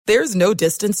There's no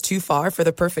distance too far for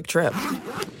the perfect trip.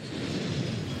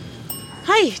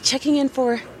 Hi, checking in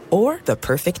for... Or the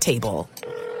perfect table.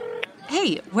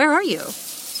 Hey, where are you?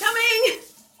 Coming!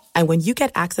 And when you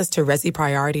get access to Resi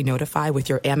Priority Notify with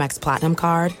your Amex Platinum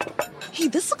card... Hey,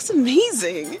 this looks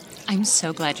amazing. I'm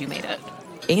so glad you made it.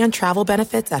 And travel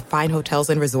benefits at fine hotels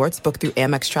and resorts booked through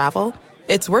Amex Travel,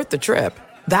 it's worth the trip.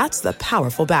 That's the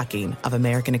powerful backing of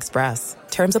American Express.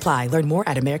 Terms apply. Learn more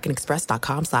at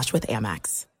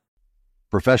americanexpress.com/withAmex.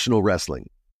 Professional wrestling,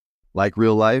 like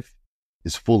real life,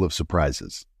 is full of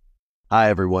surprises. Hi,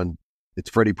 everyone. It's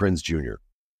Freddie Prinze Jr.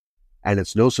 And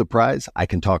it's no surprise I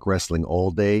can talk wrestling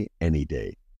all day, any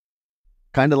day.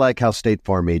 Kind of like how State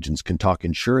Farm agents can talk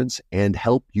insurance and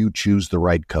help you choose the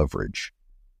right coverage.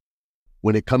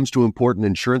 When it comes to important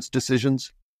insurance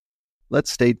decisions, let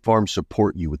State Farm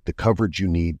support you with the coverage you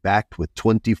need, backed with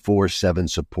 24/7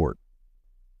 support.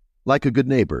 Like a good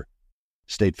neighbor,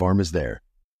 State Farm is there.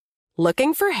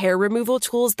 Looking for hair removal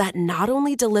tools that not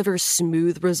only deliver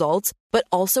smooth results, but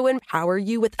also empower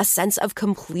you with a sense of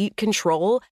complete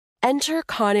control? Enter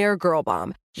Conair Girl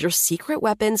Bomb, your secret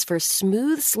weapons for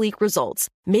smooth, sleek results,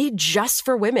 made just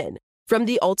for women. From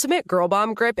the ultimate Girl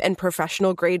Bomb grip and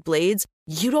professional-grade blades,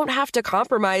 you don't have to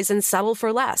compromise and settle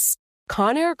for less.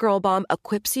 Conair Girl Bomb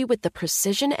equips you with the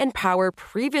precision and power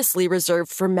previously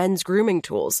reserved for men's grooming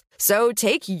tools. So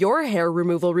take your hair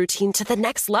removal routine to the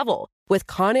next level with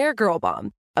Conair Girl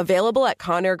Bomb. Available at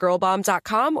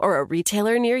ConairGirlBomb.com or a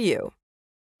retailer near you.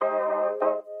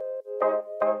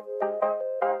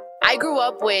 I grew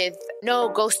up with, no,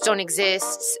 ghosts don't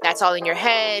exist. That's all in your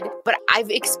head. But I've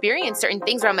experienced certain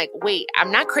things where I'm like, wait,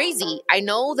 I'm not crazy. I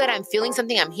know that I'm feeling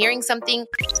something. I'm hearing something.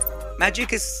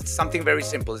 Magic is something very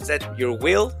simple. It's that your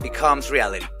will becomes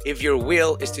reality. If your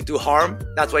will is to do harm,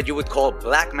 that's what you would call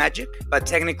black magic. But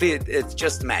technically, it's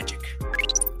just magic.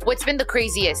 What's been the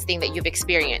craziest thing that you've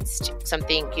experienced?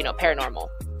 Something, paranormal.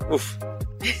 Oof.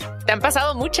 Te han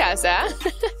pasado muchas, ¿eh?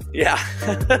 Yeah.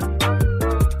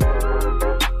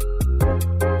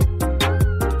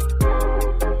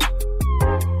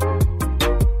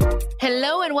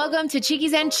 Hello and welcome to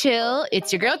Chiquis and Chill.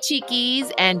 It's your girl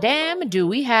Chiquis, and damn, do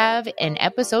we have an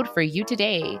episode for you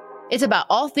today. It's about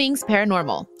all things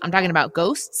paranormal. I'm talking about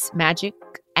ghosts, magic,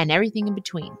 and everything in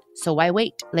between. So why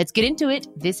wait? Let's get into it.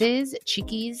 This is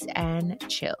Chiquis and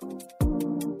Chill.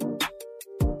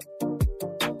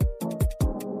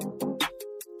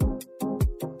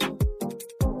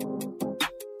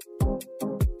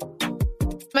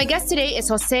 My guest today is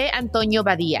Jose Antonio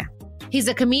Badilla. He's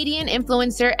a comedian,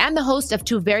 influencer, and the host of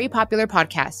two very popular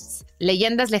podcasts,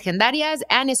 Leyendas Legendarias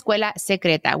and Escuela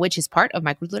Secreta, which is part of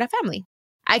my Cultura family.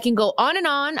 I can go on and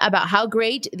on about how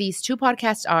great these two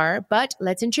podcasts are, but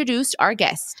let's introduce our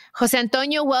guest. Jose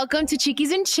Antonio, welcome to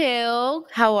Chiquis and Chill.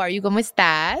 How are you? ¿Cómo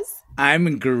estás?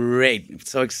 I'm great. I'm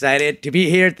so excited to be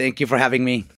here. Thank you for having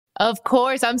me. Of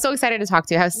course. I'm so excited to talk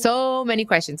to you. I have so many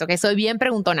questions. Okay, soy bien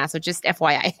preguntona, so just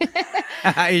FYI.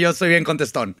 Y yo soy bien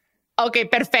contestón. Okay,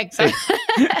 perfecto.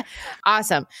 Sí.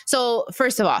 Awesome. So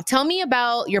first of all, tell me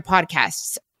about your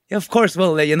podcasts. Yeah, of course.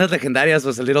 Well, Leyendas Legendarias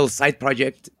was a little side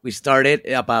project we started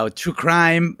about true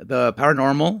crime, the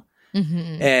paranormal,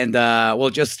 and,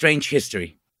 just strange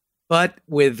history. But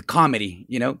with comedy,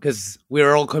 because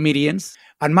we're all comedians.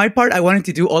 On my part, I wanted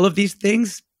to do all of these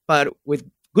things, but with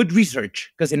good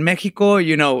research. Because in Mexico,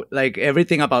 like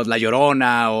everything about La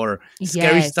Llorona or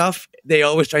scary stuff, they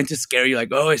always trying to scare you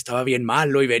like, oh, estaba bien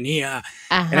malo y venía.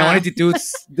 And I wanted to do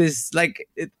this like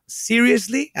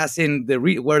seriously, as in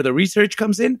where the research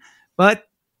comes in, but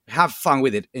have fun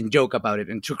with it and joke about it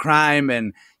and true crime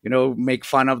and, make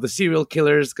fun of the serial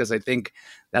killers, because I think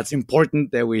that's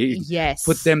important that we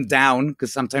put them down,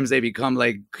 because sometimes they become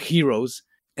like heroes.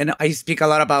 And I speak a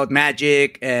lot about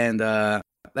magic and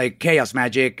like chaos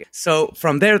magic. So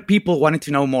from there, people wanted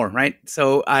to know more, right?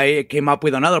 So I came up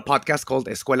with another podcast called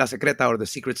Escuela Secreta, or The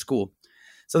Secret School.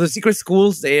 So the secret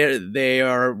schools, they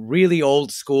are really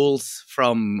old schools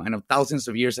from thousands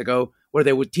of years ago, where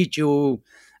they would teach you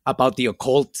about the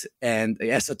occult and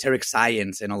esoteric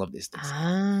science and all of these things.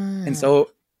 And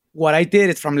so what I did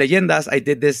is, from Leyendas, I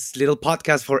did this little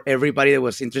podcast for everybody that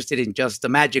was interested in just the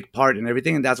magic part and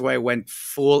everything. And that's why I went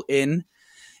full in,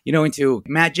 into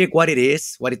magic, what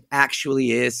it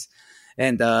actually is,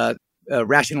 and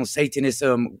rational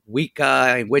Satanism,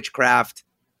 Wicca, and witchcraft,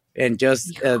 and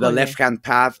just the left-hand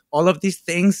path. All of these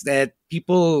things that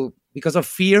people, because of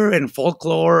fear and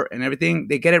folklore and everything,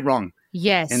 they get it wrong.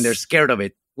 Yes. And they're scared of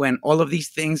it, when all of these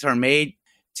things are made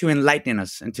to enlighten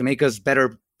us and to make us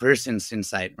better persons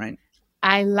inside, right?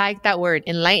 I like that word,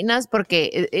 enlighten us, porque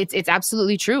it's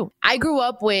absolutely true. I grew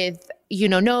up with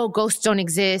no, ghosts don't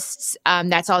exist.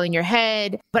 That's all in your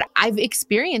head. But I've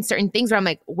experienced certain things where I'm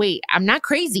like, wait, I'm not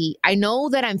crazy. I know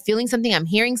that I'm feeling something. I'm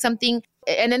hearing something.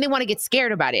 And then they want to get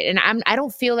scared about it. And I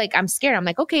don't feel like I'm scared. I'm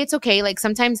like, okay, it's okay. Like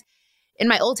sometimes in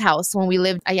my old house, when we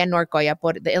lived allá en Norcoya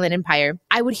por the Inland Empire,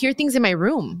 I would hear things in my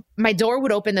room. My door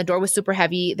would open. The door was super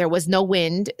heavy. There was no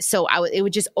wind. So it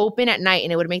would just open at night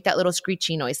and it would make that little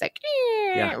screechy noise like,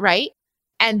 right?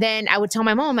 And then I would tell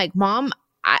my mom, I'm like, Mom,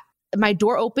 my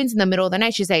door opens in the middle of the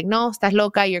night. She's like, no, estás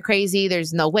loca. You're crazy.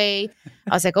 There's no way.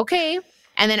 I was like, okay.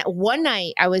 And then one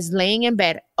night I was laying in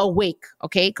bed awake,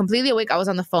 okay? Completely awake. I was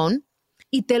on the phone.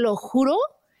 Y te lo juro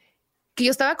que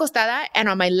yo estaba acostada and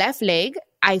on my left leg,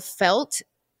 I felt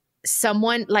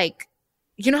someone like,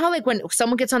 you know how like when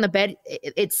someone gets on the bed,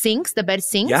 it sinks, the bed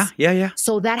sinks? Yeah.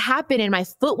 So that happened and my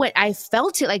foot I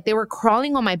felt it like they were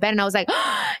crawling on my bed and I was like,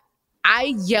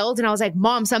 I yelled and I was like,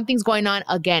 Mom, something's going on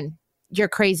again. You're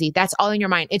crazy. That's all in your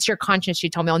mind. It's your conscience, she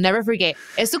told me. I'll never forget.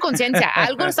 Es tu conciencia.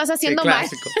 Algo estás haciendo mal.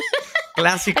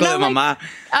 Clásico de mamá.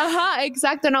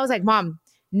 Exacto. And I was like, Mom,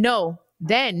 no.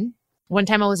 Then one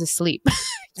time I was asleep.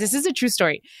 This is a true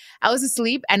story. I was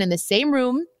asleep and in the same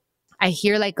room, I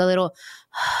hear like a little,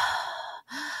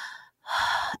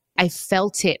 I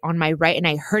felt it on my right and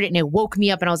I heard it and it woke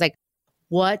me up and I was like,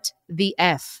 what the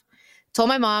F? Told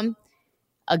my mom,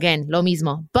 again, lo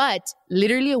mismo. But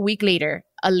literally a week later,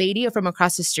 a lady from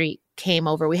across the street came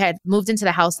over. We had moved into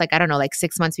the house like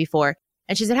 6 months before.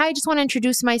 And she said, hi, I just want to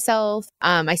introduce myself.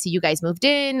 I see you guys moved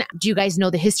in. Do you guys know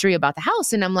the history about the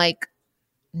house? And I'm like,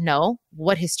 no,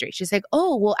 what history? She's like,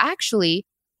 oh, well, actually,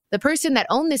 the person that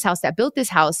owned this house, that built this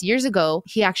house years ago,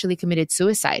 he actually committed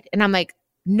suicide. And I'm like,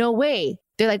 no way.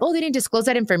 They're like, oh, they didn't disclose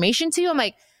that information to you? I'm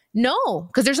like, no,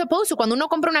 because they're supposed to. Cuando uno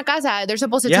compra una casa, they're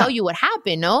supposed to tell you what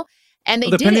happened, no? And they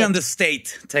didn't. Depending on the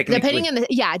state, technically.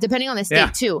 Depending on the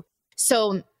state too.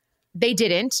 So they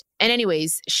didn't. And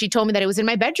anyways, she told me that it was in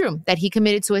my bedroom, that he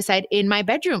committed suicide in my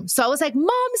bedroom. So I was like,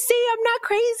 Mom, see, I'm not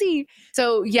crazy.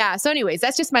 So anyways,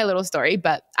 that's just my little story,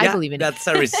 but I believe in it. That's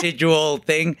a residual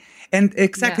thing. And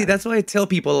exactly, that's why I tell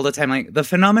people all the time, like the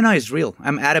phenomena is real.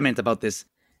 I'm adamant about this.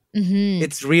 Mm-hmm.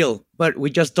 It's real, but we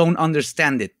just don't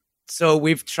understand it. So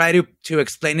we've tried to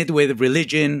explain it with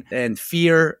religion and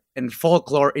fear and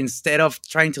folklore instead of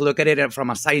trying to look at it from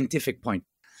a scientific point.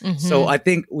 Mm-hmm. So I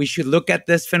think we should look at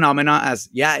this phenomena as,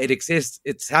 it exists.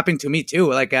 It's happened to me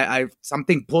too. Like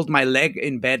something pulled my leg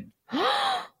in bed.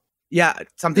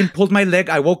 Something pulled my leg.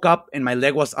 I woke up and my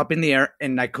leg was up in the air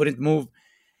and I couldn't move.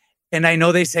 And I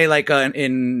know they say like cuando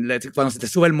se te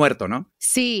sube el muerto, ¿no?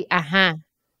 Sí, ajá.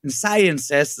 And science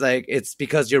says like it's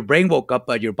because your brain woke up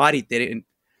but your body didn't.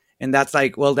 And that's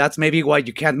like, well, that's maybe why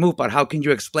you can't move. But how can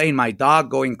you explain my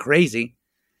dog going crazy,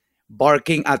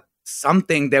 barking at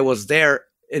something that was there?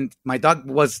 And my dog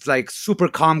was like super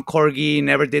calm, corgi,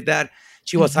 never did that.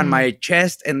 She was on my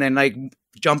chest and then like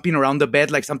jumping around the bed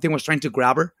like something was trying to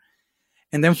grab her.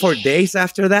 And then for days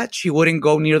after that, she wouldn't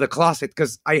go near the closet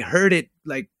because I heard it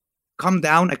like come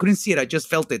down. I couldn't see it. I just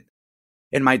felt it.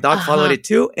 And my dog followed it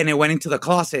too. And it went into the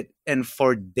closet. And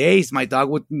for days, my dog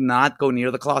would not go near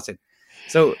the closet.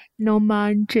 So no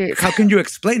manches. How can you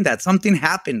explain that? Something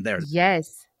happened there.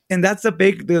 Yes. And that's the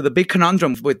big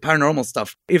conundrum with paranormal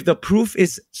stuff. If the proof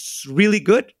is really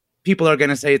good, people are going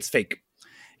to say it's fake.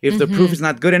 If the proof is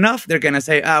not good enough, they're going to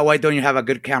say, why don't you have a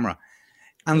good camera?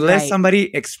 Unless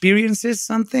somebody experiences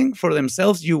something for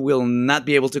themselves, you will not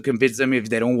be able to convince them if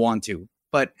they don't want to.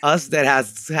 But us that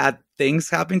has had things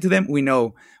happen to them, we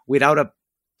know without a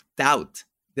doubt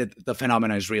that the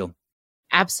phenomena is real.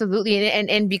 Absolutely.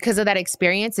 And because of that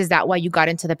experience, is that why you got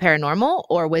into the paranormal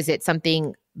or was it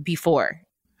something before?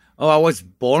 Oh, I was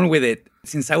born with it.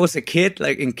 Since I was a kid,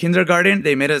 like in kindergarten,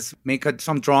 they made us make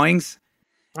some drawings.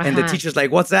 And the teacher's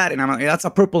like, what's that? And I'm like, that's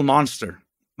a purple monster.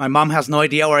 My mom has no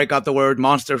idea where I got the word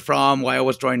monster from, why I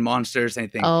was drawing monsters,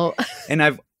 anything. Oh. And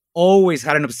I've always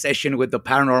had an obsession with the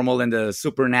paranormal and the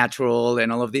supernatural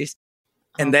and all of these.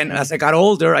 And then as I got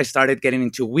older, I started getting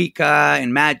into Wicca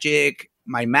and magic.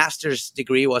 My master's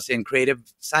degree was in creative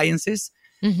sciences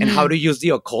and how to use the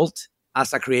occult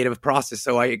as a creative process.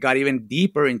 So I got even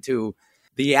deeper into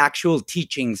the actual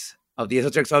teachings of the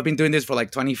esoteric. So I've been doing this for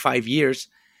like 25 years.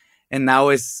 And now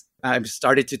I've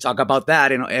started to talk about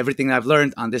that and everything I've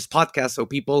learned on this podcast. So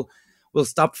people will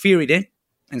stop fearing it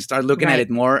and start looking at it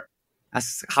more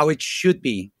as how it should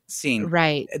be seen.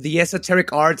 Right. The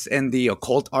esoteric arts and the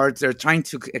occult arts, they're trying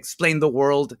to explain the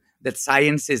world that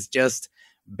science is just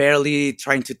barely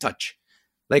trying to touch.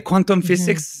 Like quantum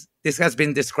physics, this has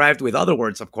been described with other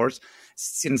words, of course,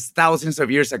 since thousands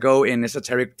of years ago in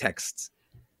esoteric texts.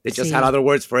 They just had other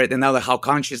words for it. And now how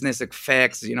consciousness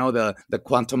affects, the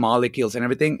quantum molecules and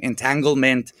everything,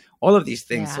 entanglement, all of these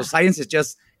things. Yeah. So science is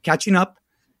just catching up,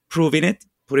 proving it,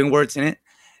 putting words in it.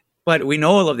 But we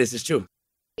know all of this is true.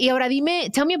 Y ahora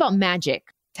tell me about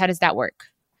magic. How does that work?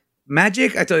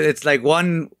 Magic, I told you, it's like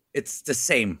it's the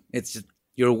same. It's just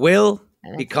your will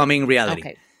becoming reality.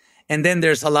 Okay. And then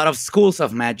there's a lot of schools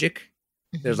of magic.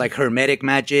 Mm-hmm. There's like Hermetic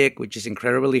magic, which is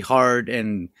incredibly hard.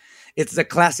 And it's the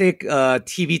classic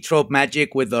TV trope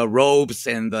magic with the robes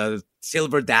and the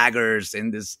silver daggers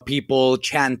and this people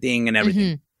chanting and everything.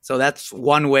 Mm-hmm. So that's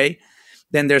one way.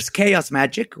 Then there's chaos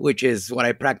magic, which is what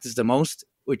I practice the most,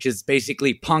 which is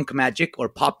basically punk magic or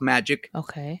pop magic.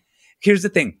 Okay. Here's the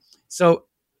thing. So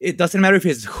it doesn't matter if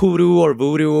it's hoodoo or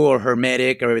voodoo or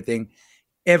hermetic or everything.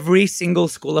 Every single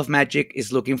school of magic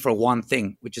is looking for one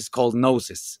thing, which is called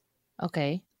gnosis.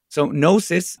 Okay. So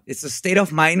gnosis is a state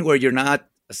of mind where you're not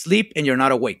asleep and you're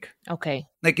not awake. Okay.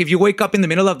 Like if you wake up in the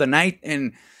middle of the night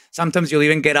and sometimes you'll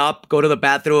even get up, go to the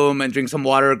bathroom and drink some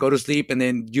water, go to sleep, and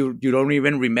then you don't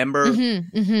even remember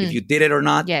if you did it or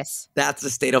not. Yes. That's the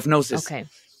state of gnosis. Okay.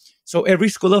 So every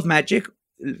school of magic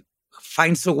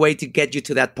finds a way to get you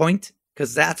to that point,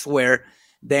 because that's where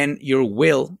then your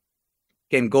will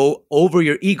can go over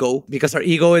your ego, because our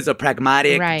ego is a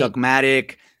pragmatic,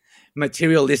 dogmatic,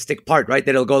 materialistic part, right?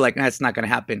 That'll go like, it's not going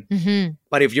to happen. Mm-hmm.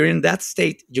 But if you're in that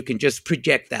state, you can just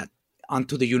project that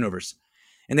onto the universe.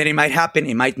 And then it might happen,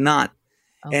 it might not.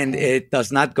 Okay. And it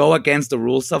does not go against the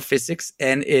rules of physics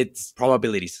and its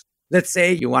probabilities. Let's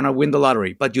say you want to win the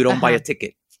lottery, but you don't buy a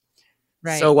ticket.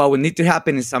 Right. So what would need to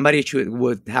happen is somebody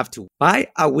would have to buy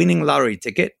a winning lottery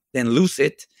ticket, then lose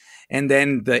it, and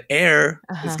then the air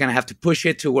is going to have to push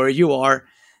it to where you are.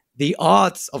 The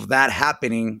odds of that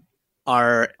happening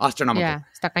are astronomical. Yeah,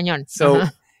 está cañón. So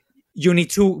you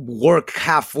need to work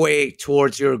halfway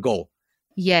towards your goal.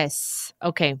 Yes.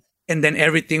 Okay. And then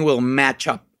everything will match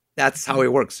up. That's how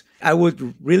it works. I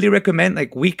would really recommend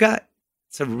like Wicca.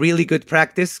 It's a really good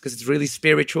practice because it's really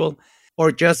spiritual.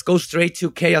 Or just go straight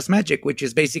to chaos magic, which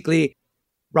is basically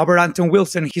Robert Anton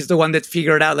Wilson. He's the one that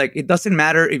figured out, like, it doesn't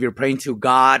matter if you're praying to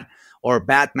God or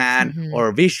Batman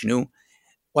or Vishnu.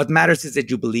 What matters is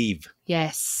that you believe.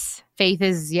 Yes. Faith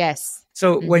is yes.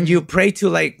 So when you pray to,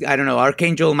 like, I don't know,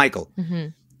 Archangel Michael,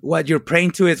 what you're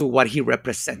praying to is what he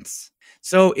represents.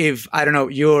 So if, I don't know,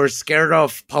 you're scared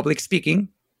of public speaking,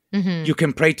 you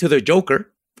can pray to the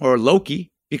Joker or Loki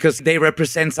because they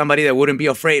represent somebody that wouldn't be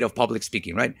afraid of public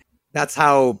speaking, right? That's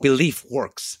how belief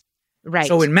works. Right.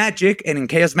 So in magic and in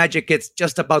chaos magic, it's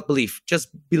just about belief. Just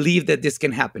believe that this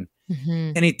can happen.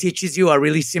 And it teaches you a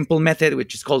really simple method,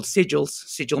 which is called sigil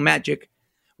magic,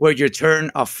 where you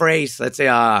turn a phrase. Let's say,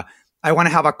 I want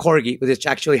to have a corgi, which is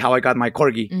actually how I got my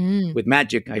corgi with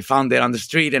magic. I found it on the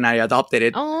street and I adopted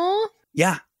it. Oh.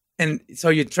 Yeah. And so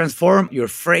you transform your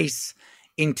phrase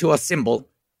into a symbol.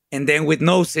 And then with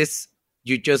gnosis,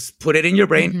 you just put it in your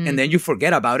brain and then you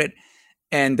forget about it.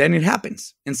 And then it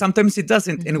happens. And sometimes it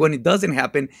doesn't. And when it doesn't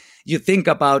happen, you think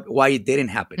about why it didn't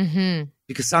happen.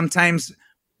 Because sometimes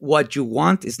what you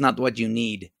want is not what you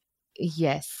need.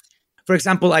 Yes. For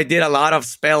example, I did a lot of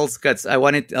spells because I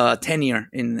wanted tenure.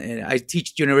 I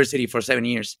teach university for 7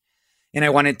 years. And I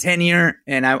wanted tenure.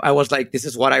 And I was like, this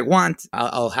is what I want.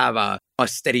 I'll have a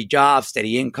steady job,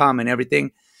 steady income and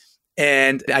everything.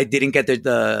 And I didn't get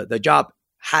the job.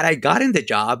 Had I gotten the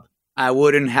job, I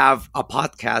wouldn't have a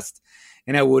podcast.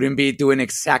 And I wouldn't be doing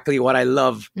exactly what I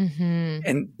love.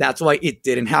 And that's why it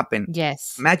didn't happen.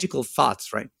 Yes. Magical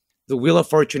thoughts, right? The wheel of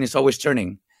fortune is always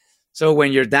turning. So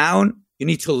when you're down, you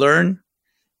need to learn.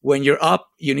 When you're up,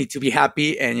 you need to be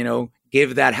happy and,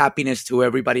 give that happiness to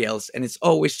everybody else. And it's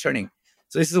always turning.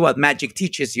 So this is what magic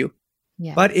teaches you.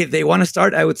 Yeah. But if they want to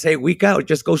start, I would say Wicca or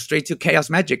just go straight to chaos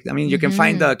magic. I mean, you can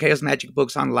find the chaos magic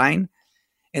books online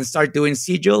and start doing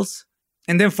sigils.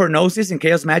 And then for gnosis and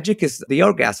chaos magic is the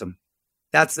orgasm.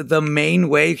 That's the main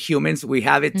way humans, we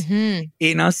have it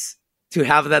in us to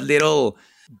have that little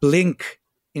blink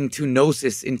into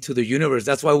gnosis, into the universe.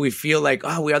 That's why we feel like,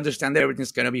 we understand that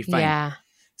everything's going to be fine. Yeah.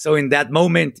 So in that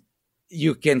moment,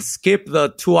 you can skip the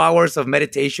 2 hours of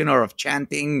meditation or of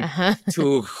chanting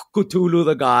to Cthulhu,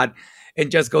 the god, and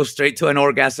just go straight to an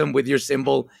orgasm with your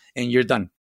symbol and you're done.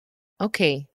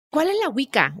 Okay. ¿Cuál es la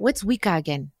Wicca? What's Wicca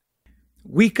again?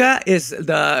 Wicca is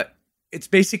it's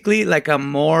basically like a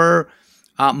more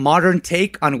modern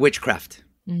take on witchcraft.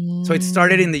 So it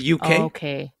started in the UK. Oh,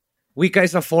 okay. Wicca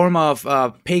is a form of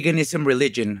paganism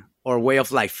religion or way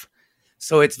of life.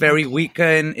 So it's very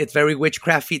Wiccan, it's very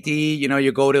witchcrafty.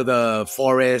 You go to the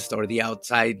forest or the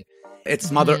outside. It's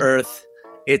Mother Earth.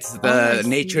 It's the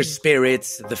nature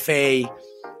spirits, the fae,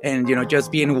 and,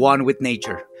 just being one with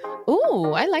nature. Ooh,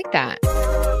 Oh, I like that.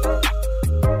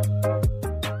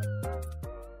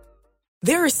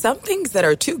 There are some things that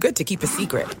are too good to keep a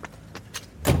secret.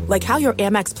 Like how your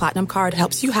Amex Platinum card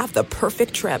helps you have the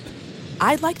perfect trip.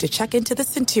 I'd like to check into the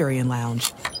Centurion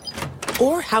Lounge.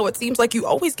 Or how it seems like you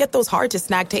always get those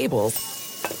hard-to-snag tables.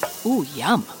 Ooh,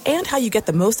 yum. And how you get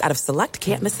the most out of select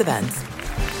can't-miss events.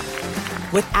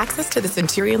 With access to the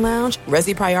Centurion Lounge,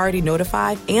 Resi Priority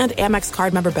Notified, and Amex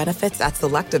card member benefits at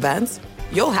select events,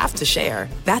 you'll have to share.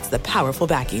 That's the powerful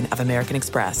backing of American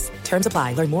Express. Terms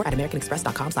apply. Learn more at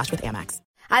americanexpress.com/withAmex.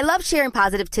 I love sharing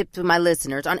positive tips with my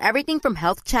listeners on everything from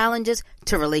health challenges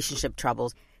to relationship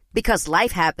troubles. Because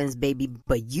life happens, baby,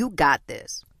 but you got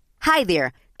this. Hi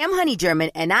there, I'm Honey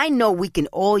German, and I know we can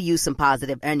all use some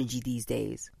positive energy these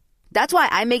days. That's why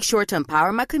I make sure to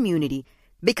empower my community,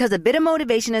 because a bit of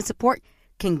motivation and support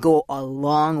can go a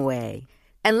long way.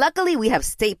 And luckily, we have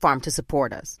State Farm to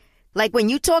support us. Like when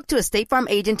you talk to a State Farm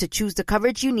agent to choose the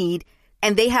coverage you need,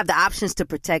 and they have the options to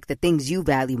protect the things you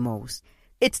value most.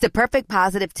 It's the perfect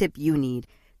positive tip you need.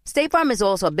 State Farm is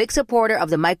also a big supporter of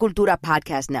the My Cultura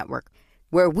podcast network,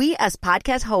 where we as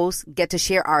podcast hosts get to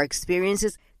share our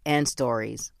experiences and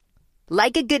stories.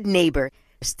 Like a good neighbor,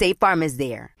 State Farm is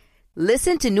there.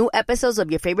 Listen to new episodes of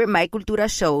your favorite My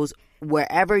Cultura shows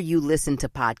wherever you listen to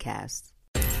podcasts.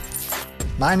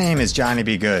 My name is Johnny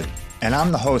B. Good, and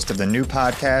I'm the host of the new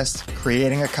podcast,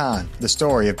 Creating a Con, the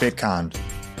story of Bitcon.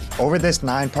 Over this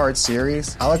 9-part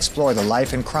series, I'll explore the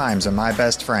life and crimes of my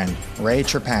best friend, Ray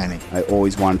Trapani. I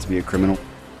always wanted to be a criminal.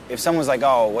 If someone's like,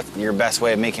 oh, what's your best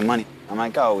way of making money? I'm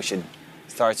like, oh, we should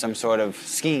start some sort of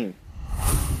scheme.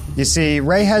 You see,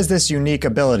 Ray has this unique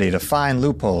ability to find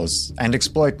loopholes and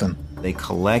exploit them. They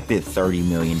collected $30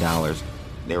 million.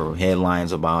 There were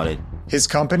headlines about it. His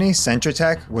company,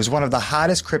 Centratech, was one of the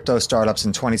hottest crypto startups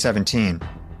in 2017.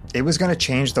 It was going to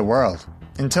change the world,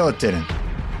 until it didn't.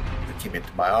 I came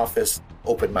into my office,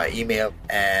 opened my email,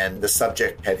 and the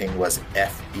subject heading was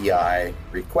FBI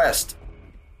request.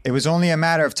 It was only a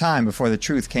matter of time before the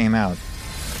truth came out.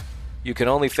 You can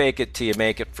only fake it till you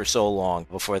make it for so long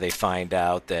before they find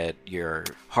out that your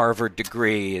Harvard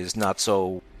degree is not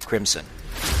so crimson.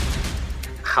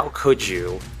 How could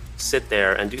you sit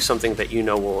there and do something that you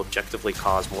know will objectively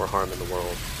cause more harm in the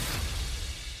world?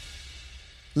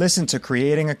 Listen to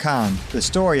Creating a Con, the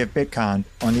story of Bitcon,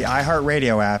 on the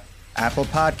iHeartRadio app, Apple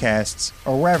Podcasts,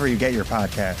 or wherever you get your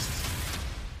podcasts.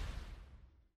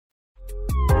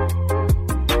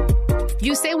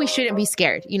 You say we shouldn't be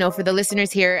scared. For the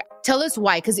listeners here, tell us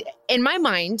why. Because in my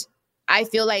mind, I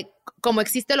feel like como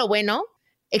existe lo bueno,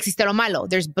 existe lo malo.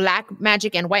 There's black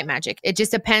magic and white magic. It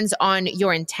just depends on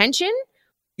your intention.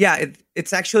 Yeah,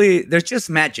 it's actually, there's just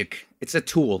magic. It's a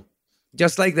tool.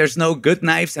 Just like there's no good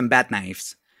knives and bad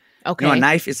knives. Okay. A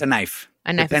knife is a knife.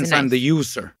 A knife Depends is a knife. on the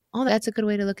user. Oh, that's a good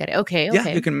way to look at it. Okay. Yeah,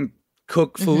 you can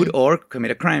cook food or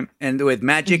commit a crime. And with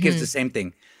magic, it's the same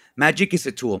thing. Magic is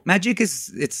a tool. Magic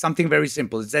it's something very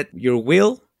simple. It's that your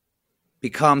will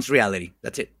becomes reality.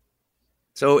 That's it.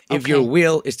 So if your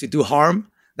will is to do harm,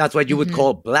 that's what you would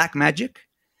call black magic.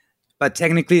 But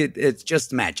technically, it's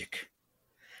just magic.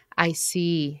 I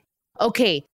see.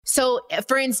 Okay. So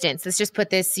for instance, let's just put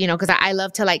this, because I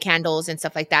love to light candles and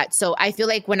stuff like that. So I feel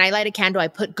like when I light a candle, I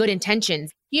put good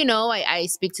intentions. I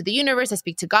speak to the universe, I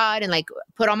speak to God, and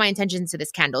put all my intentions to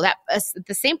this candle. That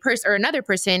the same person or another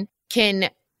person can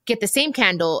get the same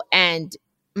candle and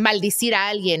maldecir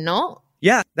a alguien, no?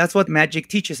 Yeah, that's what magic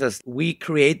teaches us. We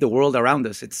create the world around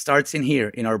us. It starts in here,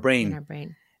 in our brain. In our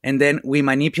brain. And then we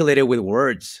manipulate it with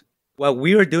words. What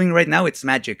we are doing right now, it's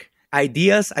magic.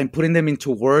 Ideas, I'm putting them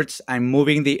into words. I'm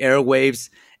moving the airwaves.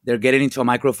 They're getting into a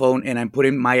microphone, and I'm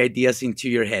putting my ideas into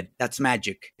your head. That's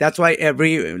magic. That's why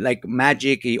every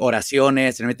magic,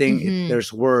 oraciones and everything,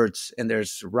 there's words and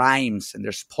there's rhymes and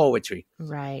there's poetry.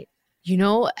 Right.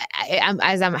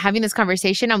 As I'm having this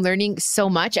conversation, I'm learning so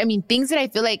much. I mean, things that I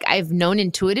feel like I've known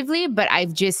intuitively, but I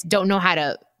just don't know how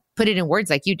to put it in words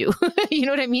like you do. You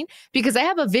know what I mean? Because I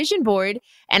have a vision board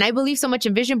and I believe so much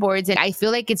in vision boards. And I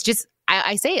feel like it's just,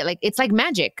 I say it it's like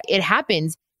magic. It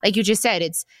happens. Like you just said,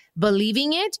 it's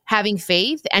believing it, having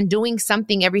faith, and doing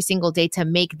something every single day to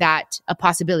make that a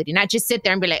possibility. Not just sit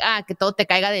there and be like, que todo te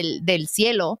caiga del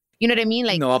cielo. You know what I mean?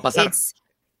 No va a pasar.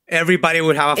 Everybody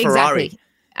would have a Ferrari. Exactly.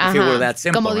 If it were that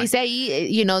simple. Como right? dice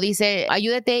ahí, dice,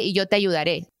 ayúdate y yo te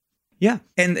ayudaré. Yeah.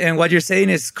 And what you're saying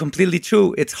is completely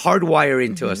true. It's hardwired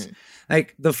into us.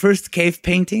 Like the first cave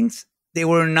paintings, they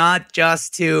were not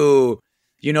just to,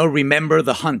 remember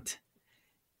the hunt.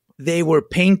 They were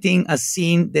painting a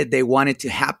scene that they wanted to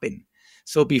happen.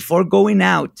 So before going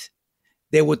out,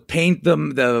 they would paint the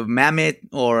mammoth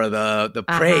or the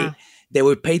prey. They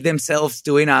would paint themselves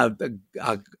doing a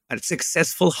a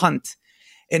successful hunt.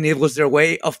 And it was their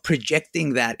way of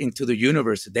projecting that into the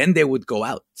universe. Then they would go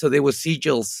out. So there were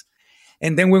sigils.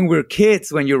 And then when we're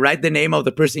kids, when you write the name of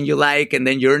the person you like and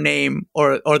then your name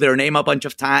or their name a bunch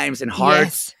of times and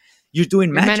hearts, you're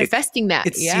doing magic. You're manifesting that.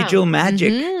 It's sigil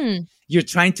magic. Mm-hmm. You're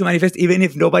trying to manifest, even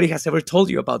if nobody has ever told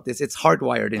you about this. It's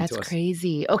hardwired into us. That's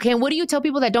crazy. Okay, and what do you tell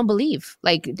people that don't believe?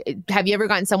 Like, have you ever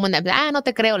gotten someone that, no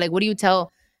te creo? Like, what do you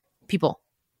tell people?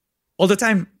 All the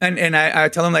time. And I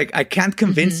tell them, like, I can't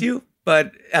convince you.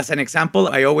 But as an example,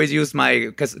 I always use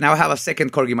because now I have a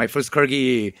second corgi. My first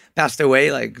corgi passed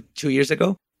away like 2 years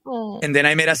ago. Oh. And then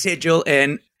I made a sigil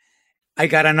and I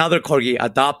got another corgi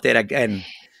adopted again.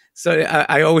 So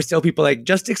I always tell people, like,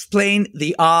 just explain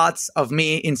the odds of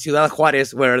me in Ciudad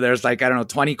Juarez, where there's 20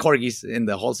 corgis in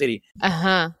the whole city.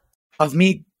 Of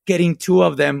me getting 2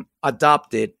 of them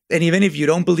adopted. And even if you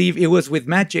don't believe it was with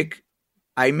magic,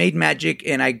 I made magic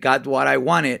and I got what I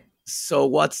wanted. So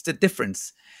what's the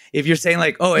difference? If you're saying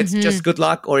it's just good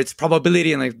luck or it's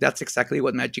probability, and that's exactly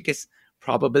what magic is,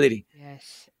 probability.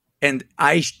 Yes. And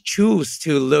I choose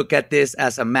to look at this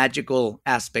as a magical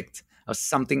aspect of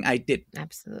something I did.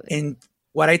 Absolutely. And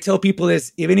what I tell people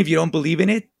is, even if you don't believe in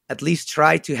it, at least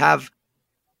try to have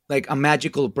a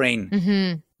magical brain.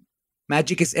 Mm-hmm.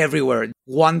 Magic is everywhere.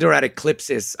 Wonder at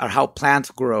eclipses, or how plants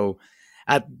grow,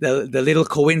 at the little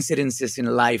coincidences in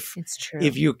life. It's true.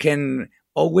 If you can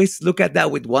always look at that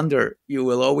with wonder, you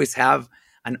will always have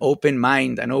an open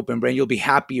mind, an open brain. You'll be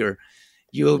happier.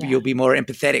 You'll be more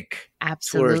empathetic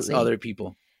towards other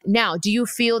people. Now, do you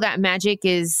feel that magic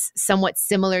is somewhat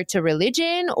similar to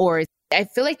religion, or I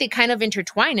feel like they kind of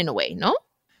intertwine in a way, no?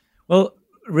 Well,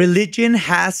 religion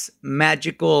has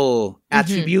magical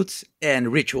attributes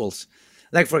and rituals.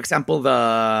 Like, for example,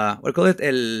 El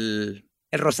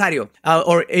Rosario,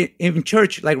 or in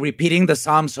church, repeating the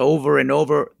Psalms over and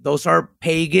over. Those are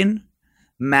pagan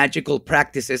magical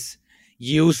practices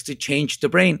used to change the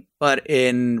brain. But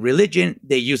in religion,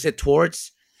 they use it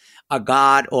towards a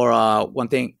god or one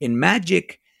thing. In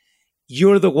magic,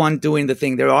 you're the one doing the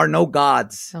thing. There are no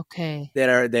gods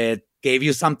that gave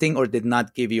you something or did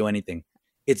not give you anything.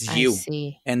 It's you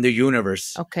and the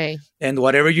universe. Okay. And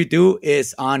whatever you do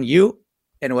is on you.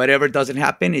 And whatever doesn't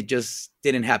happen, it just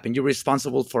didn't happen. You're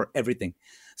responsible for everything.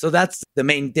 So that's the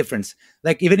main difference.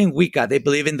 Even in Wicca, they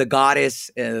believe in the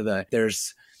goddess.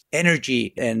 There's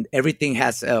energy, and everything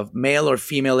has a male or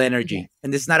female energy. Yeah.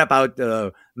 And it's not about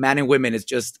man and women. It's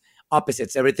just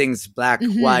opposites. Everything's black,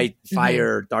 white,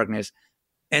 fire, darkness.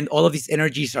 And all of these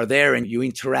energies are there, and you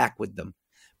interact with them.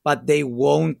 But they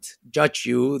won't judge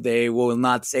you. They will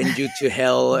not send you to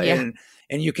hell.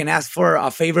 And you can ask for a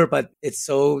favor, but it's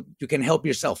so you can help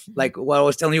yourself. Like what I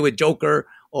was telling you with Joker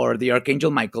or the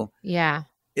Archangel Michael. Yeah.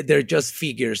 They're just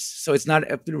figures. So it's not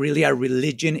really a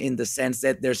religion in the sense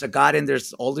that there's a God and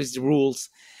there's all these rules.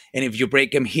 And if you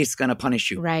break him, he's going to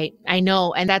punish you. Right. I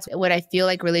know. And that's what I feel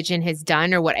like religion has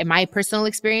done, or what my personal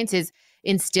experience is,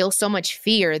 instill so much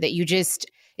fear that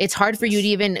it's hard for you to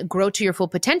even grow to your full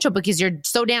potential because you're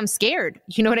so damn scared.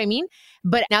 You know what I mean?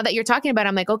 But now that you're talking about it,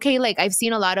 I'm like, okay, I've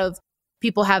seen a lot of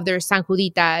people have their San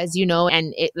Juditas,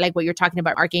 and like what you're talking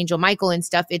about, Archangel Michael and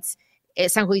stuff. It's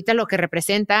San Judita lo que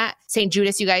representa. St.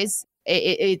 Judas, you guys,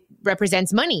 it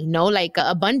represents money,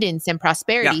 abundance and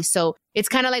prosperity. Yeah. So it's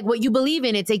kind of like what you believe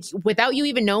in. It's like without you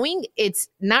even knowing, it's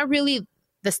not really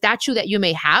the statue that you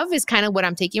may have is kind of what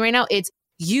I'm taking right now. It's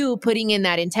you putting in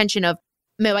that intention of,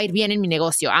 me va a ir bien en mi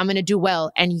negocio. I'm going to do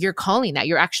well. And you're calling that.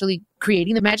 You're actually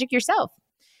creating the magic yourself.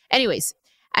 Anyways,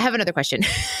 I have another question.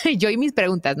 Yo y mis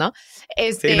preguntas, ¿no?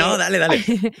 Sí, no,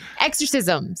 dale.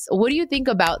 Exorcisms. What do you think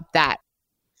about that?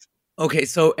 Okay,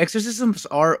 so exorcisms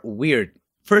are weird.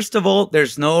 First of all,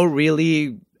 there's no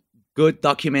really good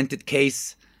documented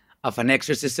case of an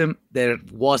exorcism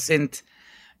that wasn't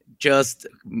just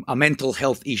a mental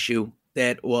health issue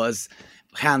that was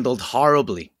handled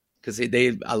horribly, because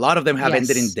a lot of them have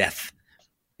ended in death.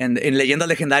 And in Leyendas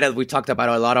Legendarias, we talked about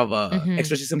a lot of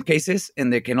exorcism cases,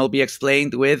 and they can all be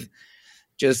explained with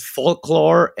just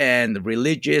folklore and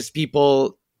religious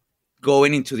people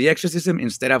going into the exorcism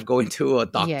instead of going to a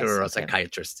doctor or a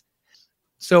psychiatrist.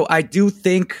 So I do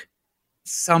think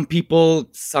some people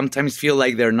sometimes feel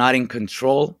like they're not in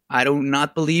control. I do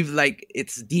not believe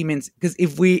it's demons, because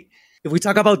if we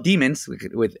talk about demons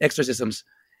with exorcisms,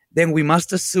 then we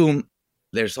must assume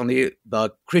there's only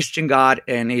the Christian God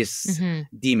and his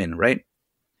demon, right?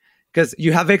 Because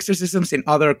you have exorcisms in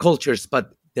other cultures,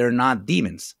 but they're not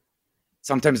demons.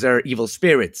 Sometimes they're evil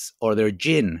spirits, or they're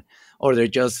jinn, or they're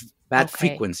just bad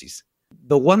frequencies.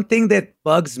 The one thing that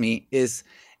bugs me is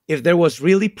if there was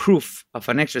really proof of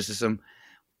an exorcism,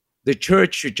 the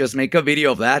church should just make a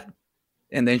video of that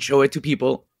and then show it to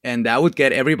people And that would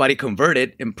get everybody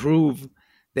converted and prove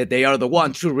that they are the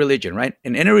one true religion, right?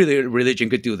 And any religion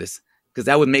could do this because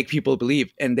that would make people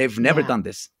believe. And they've never done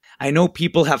this. I know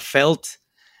people have felt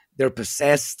they're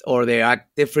possessed or they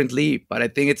act differently, but I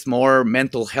think it's more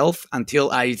mental health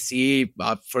until I see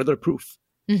further proof.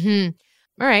 Mm-hmm.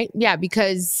 All right. Yeah,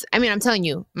 because, I mean, I'm telling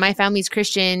you, my family's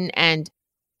Christian and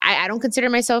I don't consider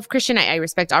myself Christian. I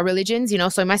respect all religions,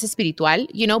 soy más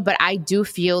espiritual, but I do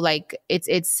feel like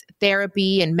it's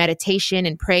therapy and meditation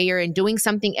and prayer and doing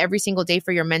something every single day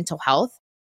for your mental health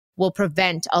will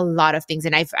prevent a lot of things.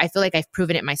 And I feel like I've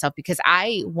proven it myself because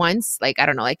I once, like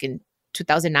in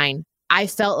 2009, I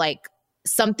felt like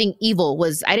something evil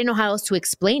was, I didn't know how else to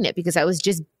explain it because I was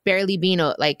just barely being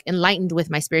enlightened with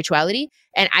my spirituality.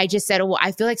 And I just said, well,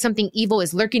 I feel like something evil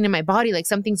is lurking in my body, like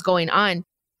something's going on.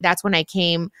 That's when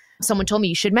someone told me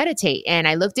you should meditate. And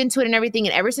I looked into it and everything.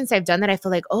 And ever since I've done that, I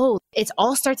feel like, it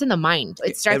all starts in the mind.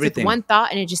 It starts with one thought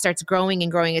and it just starts growing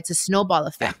and growing. It's a snowball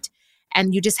effect. Yeah.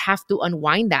 And you just have to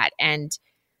unwind that. And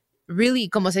really,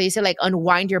 como se dice, like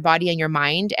unwind your body and your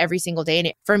mind every single day.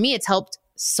 And for me, it's helped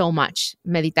so much.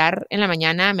 Meditar en la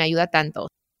mañana me ayuda tanto.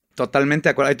 Totalmente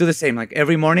de acuerdo. I do the same. Like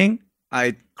every morning,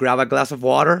 I grab a glass of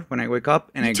water when I wake up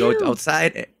and I go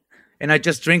outside. And I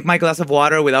just drink my glass of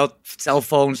water without cell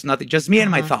phones, nothing, just me and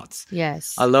my thoughts.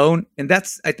 Yes. Alone. And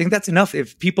I think that's enough.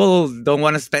 If people don't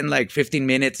want to spend like 15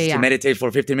 minutes to meditate for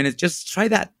 15 minutes, just try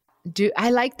that. Dude, I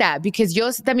like that because yo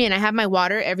también, I have my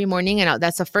water every morning and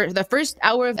that's the first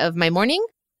hour of my morning,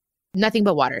 nothing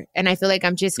but water. And I feel like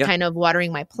I'm just kind of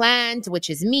watering my plant,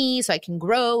 which is me, so I can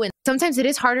grow. And sometimes it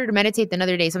is harder to meditate than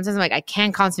other days. Sometimes I'm like, I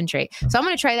can't concentrate. So I'm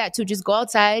going to try that too. Just go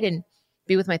outside and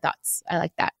be with my thoughts. I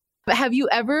like that. But have you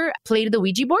ever played the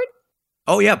Ouija board?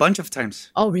 Oh, yeah, a bunch of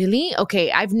times. Oh, really?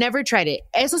 Okay, I've never tried it.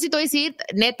 Eso sí te voy a decir,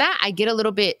 neta, I get a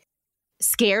little bit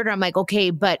scared. Or I'm like,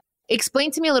 okay, but explain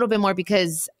to me a little bit more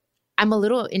because I'm a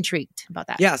little intrigued about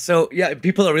that. Yeah, so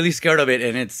people are really scared of it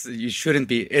and you shouldn't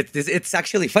be. It's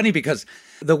actually funny because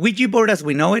the Ouija board as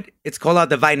we know it, it's called a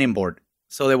divining board.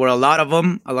 So there were a lot of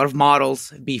them, a lot of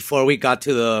models before we got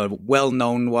to the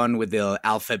well-known one with the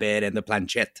alphabet and the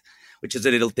planchette, which is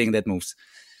a little thing that moves.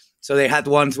 So they had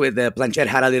ones with the planchette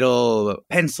had a little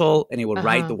pencil and it would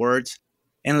write the words.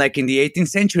 And like in the 18th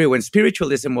century, when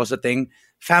spiritualism was a thing,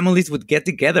 families would get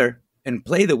together and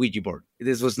play the Ouija board.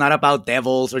 This was not about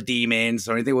devils or demons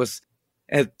or anything. It was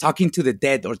talking to the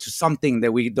dead or to something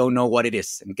that we don't know what it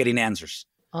is and getting answers.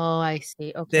 Oh, I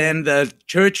see. Okay. Then the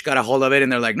church got a hold of it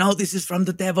and they're like, no, this is from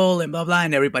the devil and blah, blah.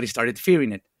 And everybody started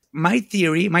fearing it. My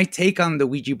theory, my take on the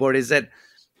Ouija board is that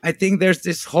I think there's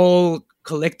this whole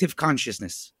collective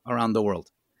consciousness around the world.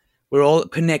 We're all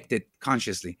connected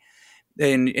consciously.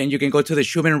 And you can go to the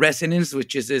Schumann resonance,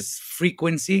 which is this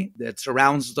frequency that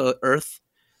surrounds the earth.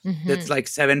 Mm-hmm. That's like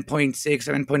 7.6,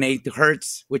 7.8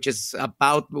 hertz, which is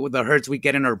about the hertz we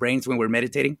get in our brains when we're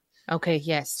meditating. Okay,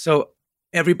 yes. So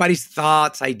everybody's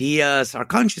thoughts, ideas, our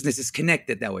consciousness is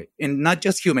connected that way. And not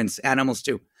just humans, animals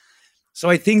too. So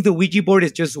I think the Ouija board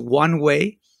is just one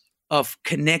way of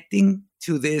connecting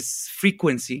to this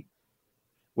frequency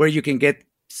where you can get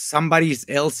somebody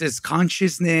else's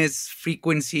consciousness,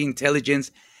 frequency,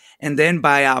 intelligence, and then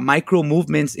by micro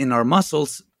movements in our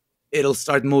muscles, it'll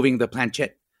start moving the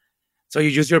planchette. So you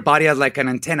use your body as like an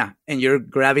antenna, and you're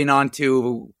grabbing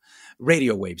onto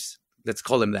radio waves. Let's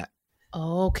call them that.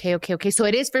 Okay. So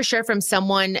it is for sure from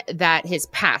someone that has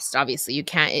passed, obviously. You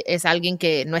can't, es alguien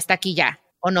que no está aquí ya,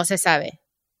 o no se sabe.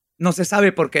 No se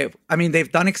sabe porque, I mean,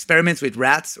 they've done experiments with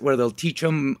rats where they'll teach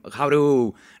them how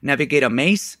to navigate a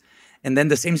maze. And then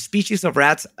the same species of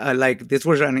rats, like this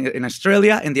was in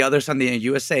Australia and the others in the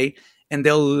USA, and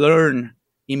they'll learn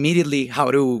immediately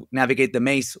how to navigate the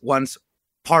maze once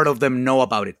part of them know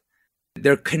about it.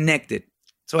 They're connected.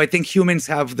 So I think humans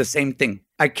have the same thing.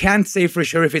 I can't say for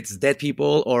sure if it's dead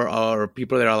people or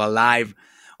people that are alive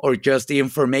or just the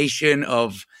information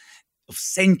of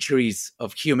centuries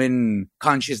of human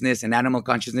consciousness and animal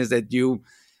consciousness that you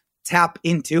tap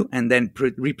into and then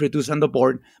reproduce on the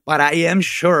board. But I am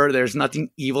sure there's nothing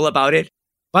evil about it.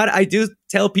 But I do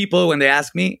tell people when they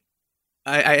ask me,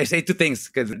 I say two things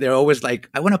because they're always like,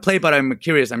 I want to play, but I'm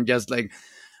curious. I'm just like,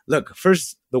 look,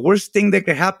 first, the worst thing that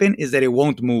could happen is that it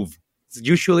won't move.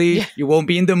 Usually you won't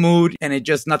be in the mood and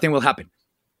nothing will happen.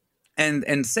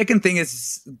 And second thing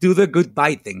is do the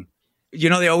goodbye thing. You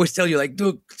know, they always tell you like,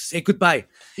 dude, say goodbye.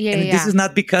 This is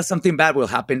not because something bad will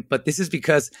happen, but this is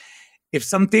because if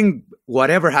something,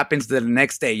 whatever happens the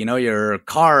next day, you know, your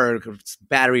car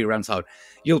battery runs out,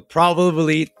 you'll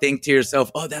probably think to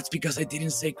yourself, oh, that's because I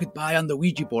didn't say goodbye on the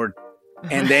Ouija board.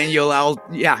 And then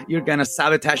you're going to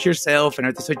sabotage yourself and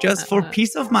everything. So just for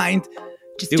peace of mind,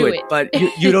 Just do it. But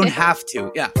you don't have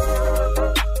to. Yeah.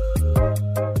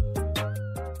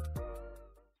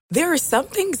 There are some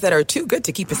things that are too good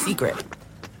to keep a secret.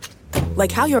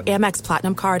 Like how your Amex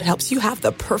Platinum card helps you have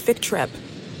the perfect trip.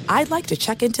 I'd like to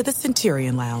check into the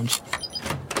Centurion Lounge.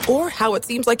 Or how it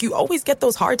seems like you always get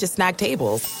those hard-to-snag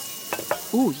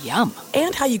tables. Ooh, yum.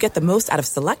 And how you get the most out of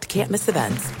select can't-miss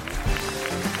events.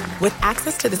 With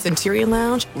access to the Centurion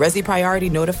Lounge, Resi Priority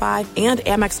Notified, and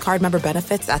Amex card member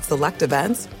benefits at select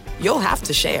events, you'll have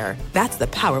to share. That's the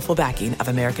powerful backing of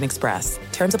American Express.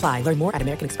 Terms apply. Learn more at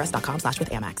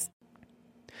americanexpress.com/withAmex.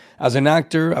 As an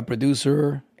actor, a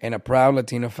producer, and a proud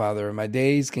Latino father, my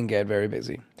days can get very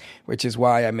busy, which is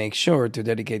why I make sure to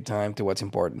dedicate time to what's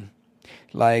important.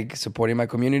 Like supporting my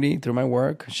community through my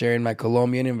work, sharing my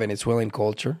Colombian and Venezuelan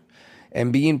culture,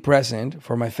 and being present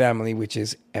for my family, which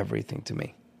is everything to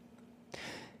me.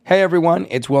 Hey everyone,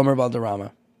 it's Wilmer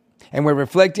Valderrama, and we're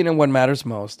reflecting on what matters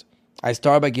most. I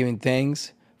start by giving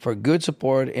thanks for good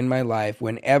support in my life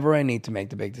whenever I need to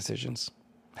make the big decisions.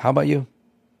 How about you?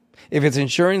 If it's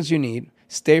insurance you need,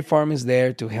 State Farm is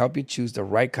there to help you choose the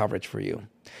right coverage for you.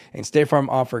 And State Farm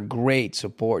offers great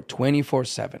support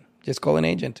 24/7. Just call an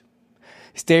agent.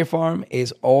 State Farm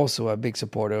is also a big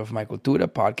supporter of my Cultura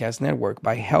podcast network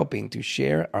by helping to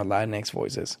share our Latinx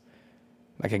voices.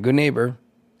 Like a good neighbor,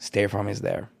 State Farm is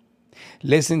there.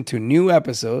 Listen to new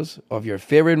episodes of your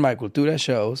favorite My Cultura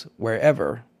shows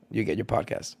wherever you get your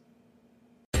podcasts.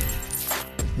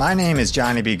 My name is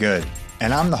Johnny B. Good,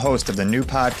 and I'm the host of the new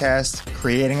podcast,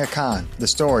 Creating a Con, the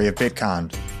story of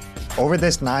Bitcon. Over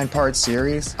this 9-part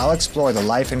series, I'll explore the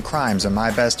life and crimes of my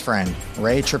best friend,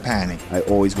 Ray Trapani. I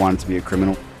always wanted to be a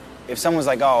criminal. If someone's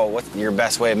like, oh, what's your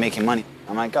best way of making money?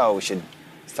 I'm like, oh, we should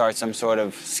start some sort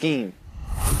of scheme.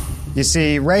 You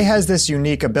see, Ray has this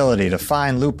unique ability to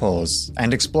find loopholes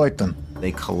and exploit them.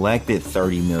 They collected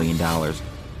 $30 million.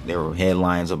 There were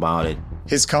headlines about it.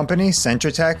 His company,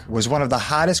 Centratech, was one of the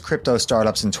hottest crypto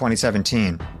startups in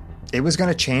 2017. It was going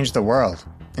to change the world,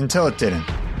 until it didn't.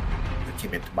 I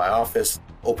came into my office,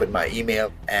 opened my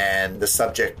email, and the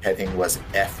subject heading was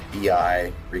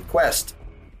FBI request.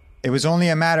 It was only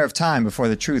a matter of time before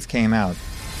the truth came out.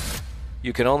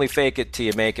 You can only fake it till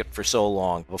you make it for so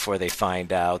long before they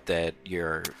find out that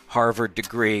your Harvard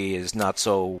degree is not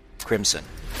so crimson.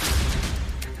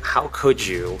 How could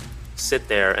you sit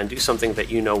there and do something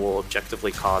that you know will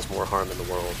objectively cause more harm in the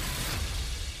world?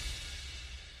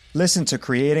 Listen to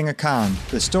Creating a Con,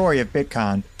 the story of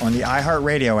Bitcon, on the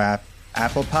iHeartRadio app,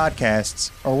 Apple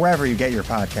Podcasts, or wherever you get your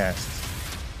podcasts.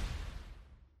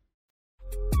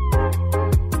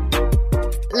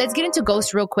 Let's get into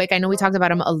ghosts real quick. I know we talked about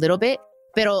them a little bit,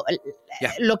 pero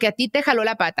lo que a ti te jaló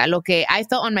la pata, lo que I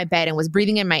felt on my bed and was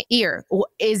breathing in my ear,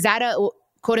 is that a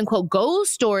quote-unquote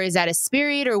ghost, or is that a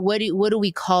spirit, or what do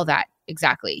we call that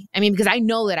exactly? I mean, because I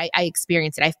know that I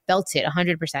experienced it. I felt it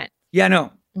 100%. Yeah,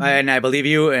 no. And I believe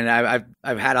you, and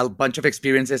I've had a bunch of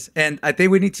experiences, and I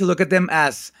think we need to look at them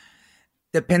as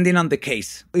depending on the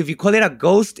case. If you call it a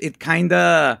ghost, it kind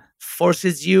of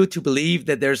forces you to believe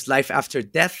that there's life after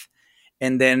death,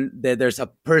 and then that there's a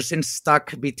person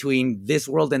stuck between this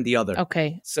world and the other.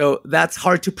 Okay. So that's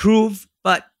hard to prove,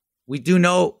 but we do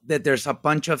know that there's a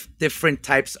bunch of different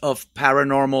types of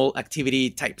paranormal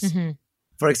activity types. Mm-hmm.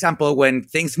 For example, when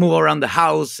things move around the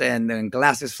house and then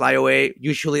glasses fly away,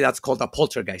 usually that's called a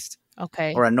poltergeist.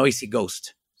 Okay. Or a noisy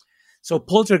ghost. So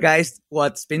poltergeist,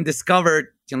 what's been discovered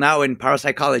till now in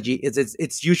parapsychology is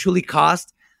it's usually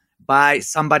caused by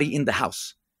somebody in the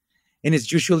house. And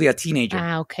it's usually a teenager.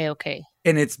 Okay.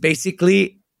 And it's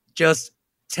basically just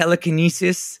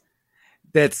telekinesis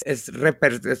se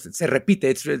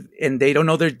repite, and they don't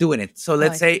know they're doing it. So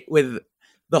let's say with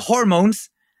the hormones,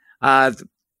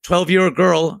 12-year-old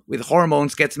girl with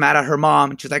hormones gets mad at her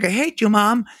mom. She's like, I hate you,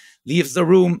 mom. Leaves the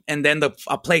room, and then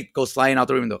a plate goes flying out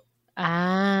the window.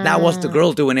 That was the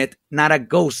girl doing it, not a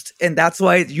ghost. And that's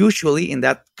why usually in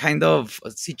that kind of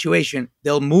situation,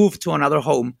 they'll move to another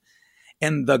home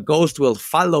and the ghost will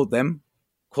follow them,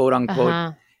 quote unquote.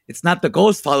 Uh-huh. It's not the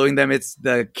ghost following them. It's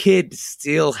the kid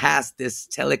still has this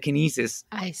telekinesis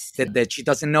that she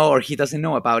doesn't know or he doesn't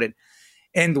know about it.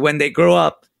 And when they grow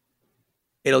up,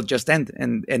 it'll just end.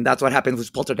 And that's what happens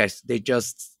with poltergeist. They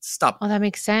just stop. Oh, that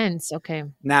makes sense. Okay.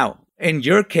 Now, in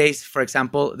your case, for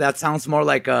example, that sounds more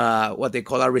like what they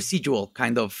call a residual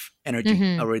kind of energy,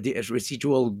 mm-hmm. a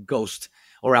residual ghost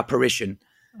or apparition.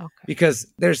 Okay. Because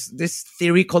there's this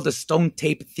theory called the stone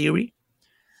tape theory.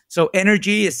 So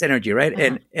energy is energy, right? Uh-huh.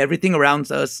 And everything around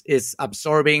us is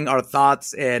absorbing our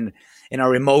thoughts and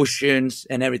our emotions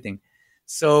and everything.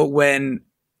 So when,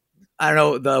 I don't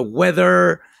know, the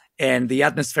weather and the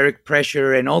atmospheric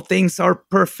pressure and all things are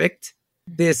perfect,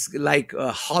 this like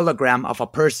a hologram of a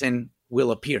person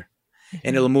will appear.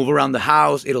 And it'll move around the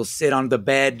house. It'll sit on the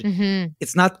bed.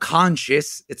 It's not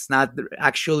conscious. It's not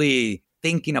actually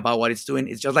thinking about what it's doing.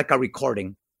 It's just like a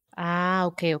recording.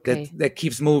 Okay. That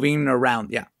keeps moving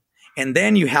around. Yeah. And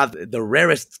then you have the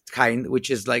rarest kind, which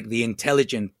is like the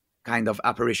intelligent kind of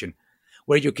apparition,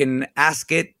 where you can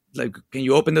ask it, like, can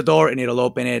you open the door? And it'll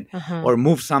open it, or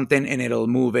move something and it'll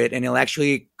move it, and it'll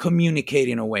actually communicate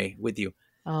in a way with you.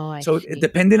 So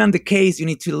depending on the case, you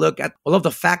need to look at all of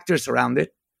the factors around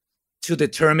it to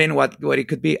determine what it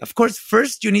could be. Of course,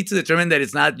 first you need to determine that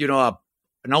it's not,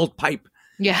 an old pipe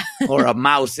or a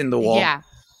mouse in the wall. Yeah.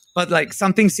 But like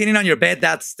something sitting on your bed,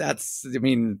 that's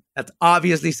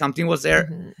obviously something was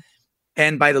there.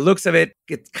 And by the looks of it,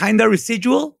 it's kind of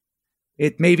residual.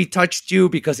 It maybe touched you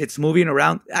because it's moving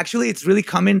around. Actually, it's really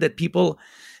common that people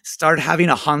start having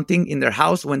a haunting in their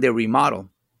house when they remodel.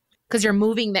 Because you're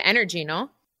moving the energy, no?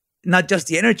 Not just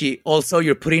the energy, also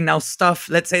you're putting out stuff.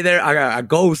 Let's say there a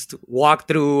ghost walked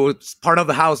through part of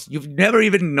the house. You've never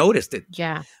even noticed it.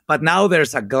 Yeah. But now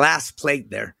there's a glass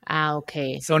plate there.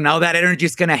 Okay. So now that energy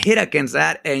is going to hit against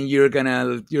that and you're going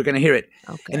to hear it.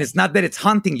 Okay. And it's not that it's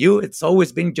haunting you. It's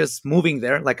always been just moving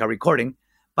there like a recording.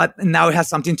 But now it has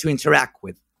something to interact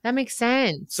with. That makes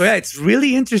sense. So yeah, it's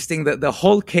really interesting that the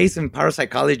whole case in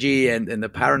parapsychology and the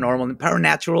paranormal and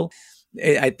paranatural.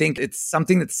 I think it's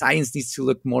something that science needs to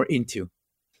look more into.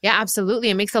 Yeah, absolutely.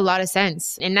 It makes a lot of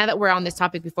sense. And now that we're on this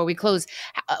topic, before we close,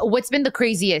 what's been the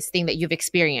craziest thing that you've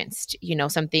experienced?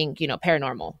 Something,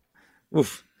 paranormal.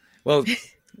 Oof. Well,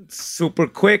 super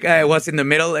quick. I was in the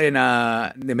middle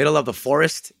of the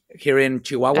forest here in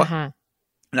Chihuahua,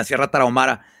 in la Sierra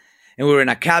Tarahumara. And we were in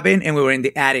a cabin and we were in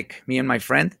the attic, me and my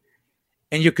friend.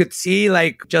 And you could see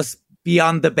like just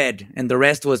beyond the bed and the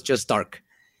rest was just dark.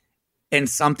 And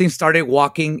something started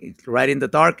walking right in the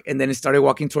dark, and then it started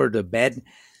walking toward the bed.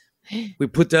 We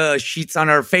put the sheets on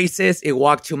our faces. It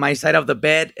walked to my side of the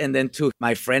bed and then to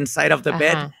my friend's side of the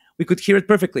bed. We could hear it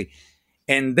perfectly.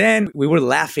 And then we were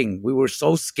laughing. We were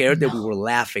so scared that we were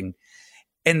laughing.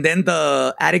 And then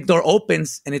the attic door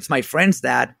opens, and it's my friend's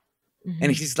dad.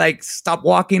 And he's like, stop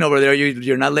walking over there.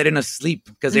 You're not letting us sleep,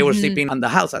 because they were sleeping on the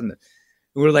house. And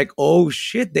we were like, oh,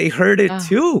 shit, they heard it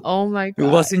too. Oh, my God. It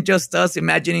wasn't just us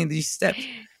imagining these steps.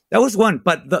 That was one.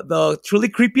 But the truly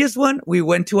creepiest one, we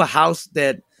went to a house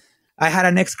that I had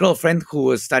an ex-girlfriend who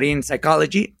was studying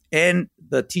psychology. And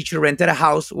the teacher rented a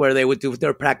house where they would do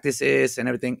their practices and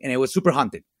everything. And it was super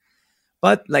haunted.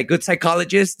 But like good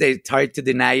psychologists, they tried to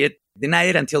deny it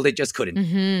until they just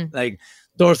couldn't. Like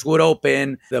doors would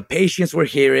open, the patients would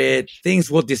hear it,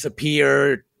 things would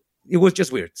disappear. It was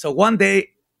just weird. So one day,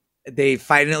 they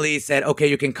finally said, okay,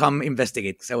 you can come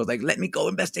investigate. So I was like, let me go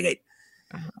investigate.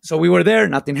 So we were there.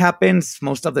 Nothing happens.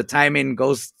 Most of the time in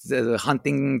ghost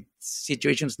hunting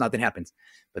situations, nothing happens.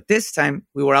 But this time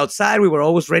we were outside. We were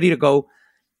always ready to go.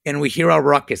 And we hear a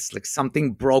ruckus, like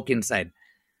something broke inside.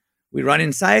 We run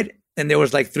inside and there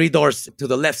was like 3 doors to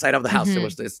the left side of the house. There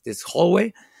was this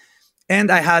hallway. And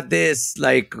I had this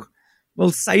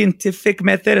scientific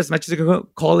method, as much as you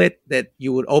could call it, that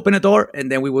you would open a door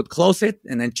and then we would close it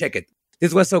and then check it.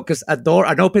 This was so because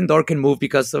an open door can move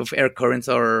because of air currents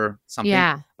or something.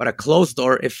 Yeah. But a closed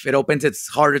door, if it opens, it's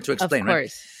harder to explain. Of course.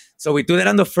 Right? So we do that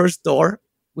on the first door,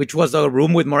 which was a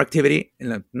room with more activity.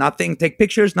 And nothing, take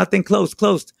pictures, nothing,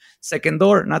 closed. Second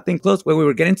door, nothing, closed. When we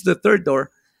were getting to the third door,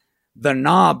 the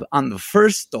knob on the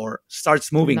first door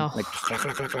starts moving. Like clack,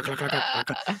 clack, clack, clack, clack, clack,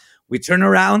 clack. We turn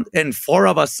around and 4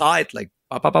 of us saw it like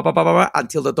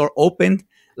until the door opened,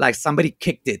 like somebody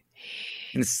kicked it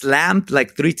and slammed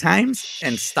like 3 times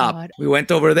and stopped. We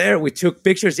went over there. We took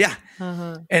pictures. Yeah.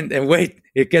 And wait,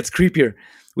 it gets creepier.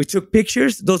 We took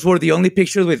pictures. Those were the only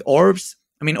pictures with orbs.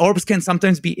 I mean, orbs can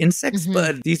sometimes be insects,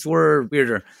 but these were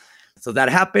weirder. So that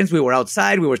happens. We were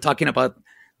outside. We were talking about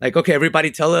like, okay, everybody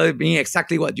tell me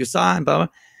exactly what you saw and blah, blah.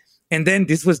 And then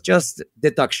this was just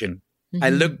deduction. I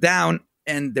looked down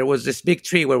and there was this big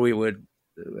tree where we would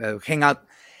hang out,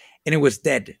 and it was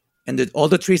dead. And all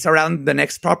the trees around the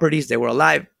next properties, they were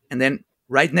alive. And then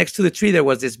right next to the tree, there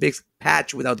was this big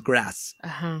patch without grass.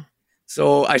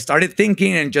 So I started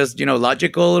thinking and just,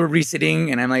 logical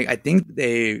reasoning. And I'm like, I think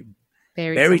they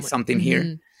buried something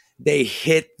here. They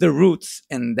hit the roots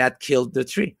and that killed the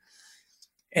tree.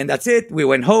 And that's it. We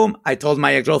went home. I told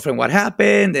my ex-girlfriend what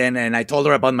happened. And I told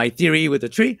her about my theory with the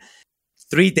tree.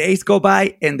 3 days go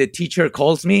by and the teacher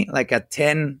calls me like at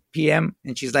 10 p.m.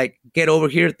 And she's like, get over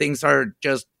here. Things are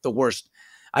just the worst.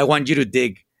 I want you to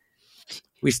dig.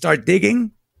 We start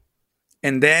digging.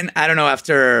 And then, I don't know,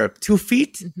 after 2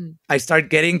 feet, I start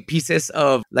getting pieces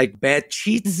of like bed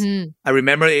sheets. I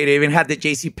remember it even had the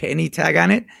JCPenney tag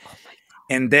on it.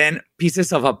 and then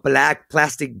pieces of a black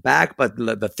plastic bag, but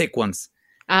the thick ones.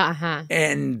 Uh-huh.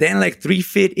 And then like 3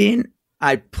 feet in,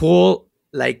 I pull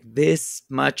like this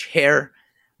much hair,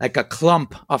 like a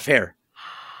clump of hair.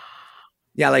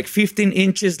 Yeah, like 15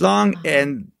 inches long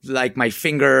and like my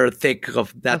finger thick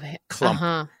of that clump.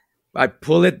 Uh-huh. I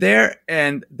pull it there,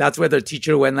 and that's where the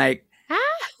teacher went like,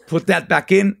 put that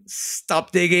back in,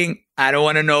 stop digging. I don't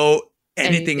want to know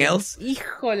anything else.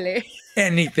 Híjole.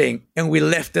 Anything. And we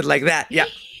left it like that. Yeah.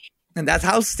 And that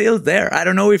house still there. I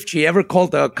don't know if she ever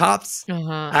called the cops.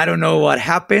 I don't know what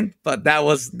happened, but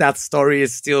that story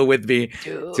is still with me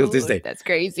till this day. That's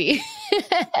crazy.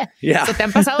 Yeah. So te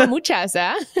han pasado muchas,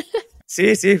 ¿eh?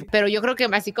 Sí. Pero yo creo que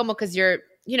así como because you're,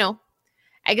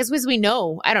 I guess as we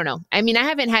know, I don't know. I mean, I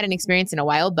haven't had an experience in a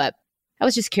while, but I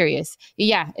was just curious. Y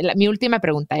ya, mi última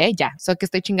pregunta, ya. So que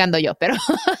estoy chingando yo, pero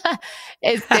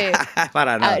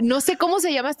Para nada. No sé cómo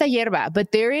se llama esta hierba,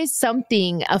 but there is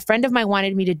something, a friend of mine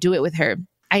wanted me to do it with her.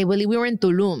 I believe we were in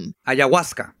Tulum.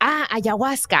 Ayahuasca.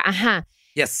 Ayahuasca, ajá.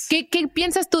 Yes. ¿Qué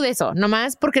piensas tú de eso?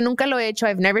 Nomás porque nunca lo he hecho.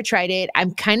 I've never tried it.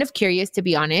 I'm kind of curious, to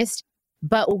be honest.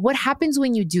 But what happens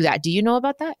when you do that? Do you know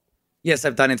about that? Yes,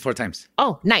 I've done it 4 times.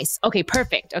 Oh, nice. Okay,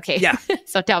 perfect. Okay. Yeah.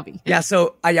 So tell me. Yeah,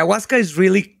 so ayahuasca is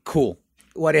really cool.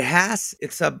 What it has,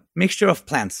 it's a mixture of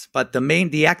plants, but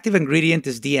the active ingredient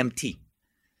is DMT.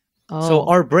 Oh. So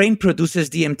our brain produces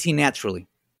DMT naturally.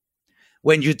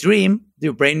 When you dream,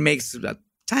 your brain makes a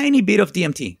tiny bit of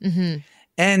DMT. Mm-hmm.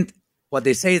 And what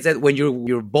they say is that when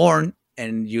you're born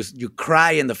and you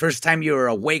cry, and the first time you're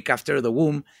awake after the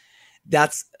womb,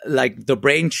 that's like the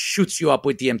brain shoots you up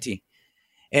with DMT.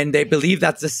 And they believe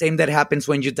that's the same that happens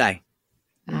when you die.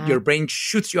 Your brain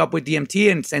shoots you up with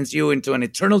DMT and sends you into an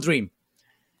eternal dream.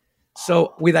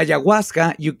 So with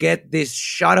ayahuasca, you get this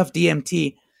shot of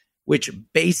DMT, which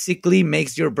basically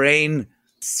makes your brain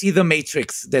see the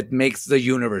matrix that makes the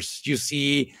universe. You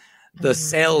see the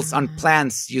cells on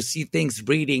plants. You see things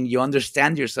breathing. You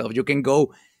understand yourself. You can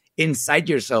go inside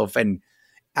yourself and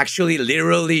actually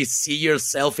literally see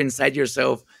yourself inside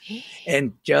yourself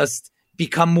and just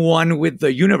become one with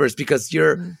the universe, because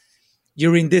you're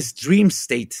in this dream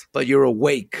state, but you're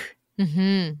awake.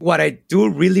 Mm-hmm. What I do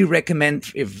really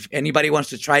recommend, if anybody wants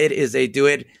to try it, is they do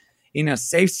it in a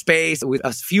safe space with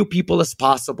as few people as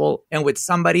possible and with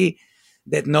somebody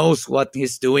that knows what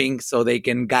he's doing so they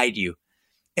can guide you.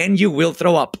 And you will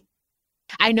throw up.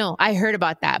 I know. I heard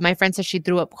about that. My friend said she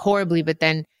threw up horribly, but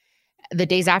then the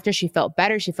days after she felt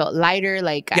better. She felt lighter.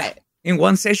 In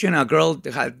one session, a girl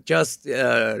had just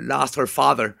lost her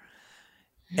father.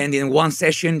 And in one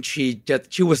session, she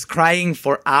was crying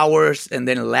for hours and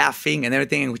then laughing and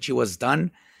everything. And when she was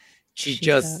done, she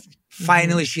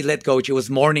finally let go. She was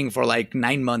mourning for like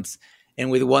 9 months.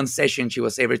 And with one session, she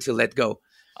was able to let go.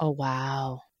 Oh,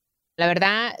 wow. La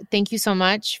verdad, thank you so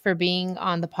much for being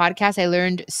on the podcast. I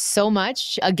learned so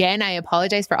much. Again, I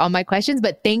apologize for all my questions,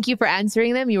 but thank you for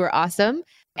answering them. You were awesome.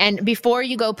 And before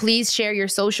you go, please share your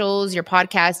socials, your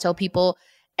podcast, tell people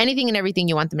anything and everything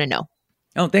you want them to know.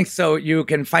 Oh, thanks. So you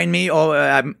can find me,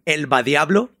 I'm El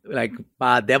Badiablo, like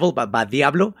Bad Devil, but Bad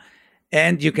Diablo.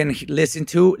 And you can listen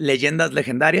to Leyendas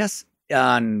Legendarias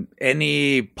on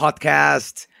any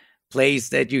podcast place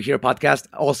that you hear podcast,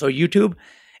 also YouTube.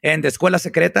 And the Escuela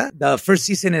Secreta, the first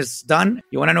season is done.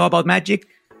 You want to know about magic?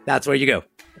 That's where you go.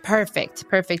 Perfect.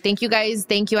 Thank you guys.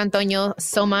 Thank you, Antonio,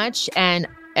 so much. And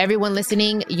everyone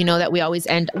listening, you know that we always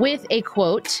end with a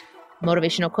quote,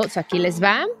 motivational quote. So aquí les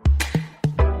va.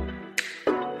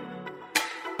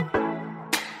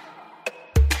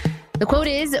 The quote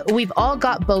is, "We've all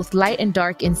got both light and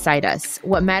dark inside us.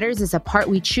 What matters is a part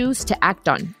we choose to act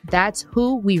on. That's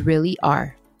who we really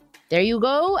are." There you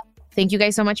go. Thank you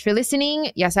guys so much for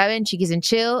listening. Ya saben, Chiquis and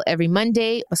Chill, every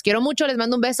Monday. Los quiero mucho. Les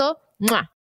mando un beso. ¡Mua!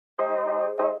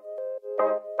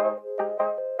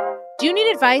 Do you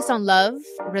need advice on love,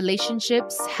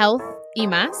 relationships, health, y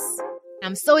más?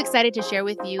 I'm so excited to share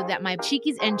with you that my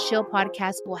Chiquis and Chill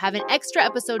podcast will have an extra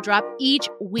episode drop each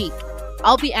week.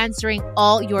 I'll be answering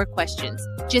all your questions.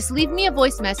 Just leave me a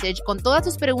voice message con todas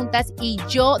tus preguntas y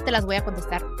yo te las voy a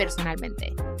contestar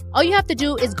personalmente. All you have to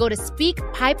do is go to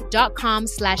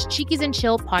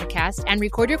speakpipe.com/chiquisandchillpodcast and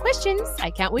record your questions.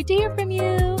 I can't wait to hear from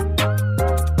you.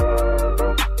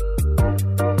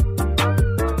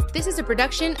 This is a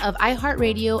production of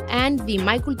iHeartRadio and the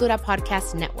My Cultura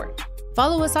Podcast Network.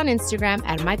 Follow us on Instagram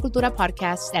at My Cultura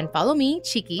Podcast and follow me,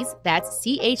 Chiquis, that's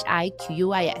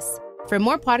CHIQUIS. For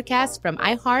more podcasts from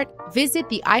iHeart, visit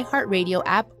the iHeartRadio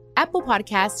app, Apple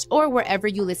Podcasts, or wherever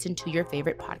you listen to your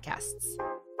favorite podcasts.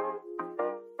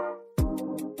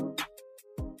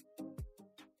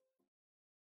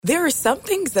 There are some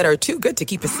things that are too good to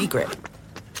keep a secret.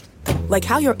 Like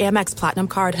how your Amex Platinum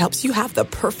card helps you have the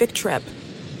perfect trip.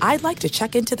 I'd like to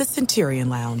check into the Centurion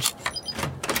Lounge.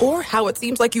 Or how it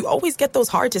seems like you always get those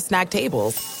hard-to-snag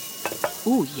tables.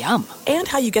 Ooh, yum. And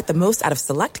how you get the most out of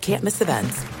select can't-miss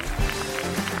events.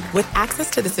 With access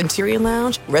to the Centurion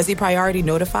Lounge, Resi Priority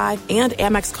Notified, and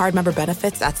Amex card member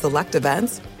benefits at select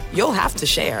events, you'll have to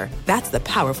share. That's the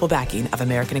powerful backing of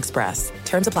American Express.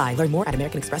 Terms apply. Learn more at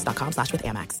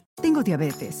americanexpress.com/withAmex. Tengo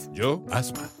diabetes. Yo,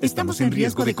 asma. Estamos en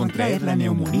riesgo de contraer la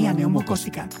neumonía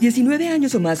neumocócica. 19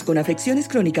 años o más con afecciones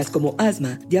crónicas como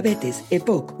asma, diabetes,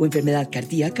 EPOC o enfermedad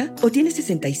cardíaca, o tienes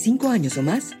 65 años o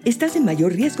más, estás en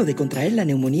mayor riesgo de contraer la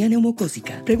neumonía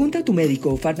neumocócica. Pregunta a tu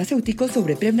médico o farmacéutico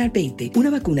sobre Prevnar 20,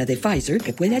 una vacuna de Pfizer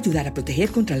que puede ayudar a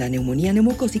proteger contra la neumonía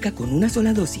neumocócica con una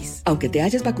sola dosis. Aunque te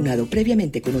hayas vacunado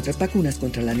previamente con otras vacunas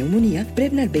contra la neumonía,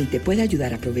 Prevnar 20 puede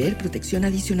ayudar a proveer protección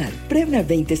adicional. Prevnar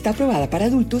 20 está aprobada para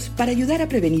adultos para ayudar a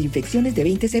prevenir infecciones de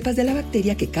 20 cepas de la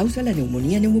bacteria que causa la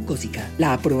neumonía neumocócica.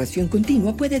 La aprobación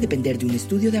continua puede depender de un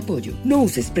estudio de apoyo. No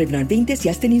uses Prevnar 20 si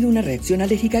has tenido una reacción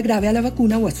alérgica grave a la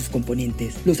vacuna o a sus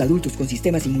componentes. Los adultos con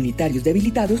sistemas inmunitarios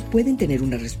debilitados pueden tener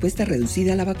una respuesta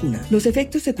reducida a la vacuna. Los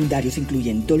efectos secundarios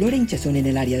incluyen dolor e hinchazón en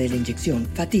el área de la inyección,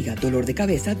 fatiga, dolor de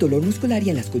cabeza, dolor muscular y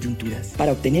en las coyunturas.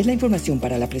 Para obtener la información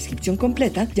para la prescripción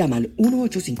completa, llama al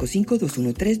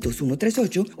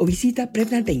 1-855-213-2138 o visita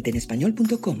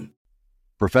Prevnar20enespañol.com.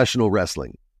 Professional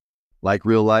wrestling, like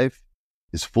real life,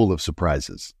 is full of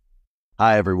surprises.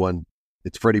 Hi, everyone.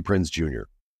 It's Freddie Prinze Jr.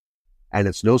 And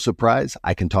it's no surprise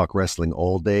I can talk wrestling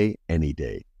all day, any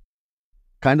day.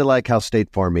 Kind of like how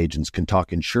State Farm agents can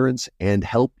talk insurance and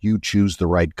help you choose the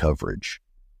right coverage.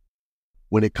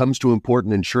 When it comes to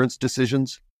important insurance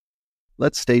decisions,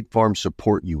 let State Farm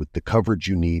support you with the coverage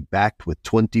you need, backed with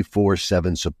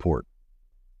 24/7 support.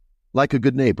 Like a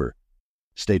good neighbor,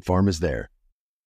 State Farm is there.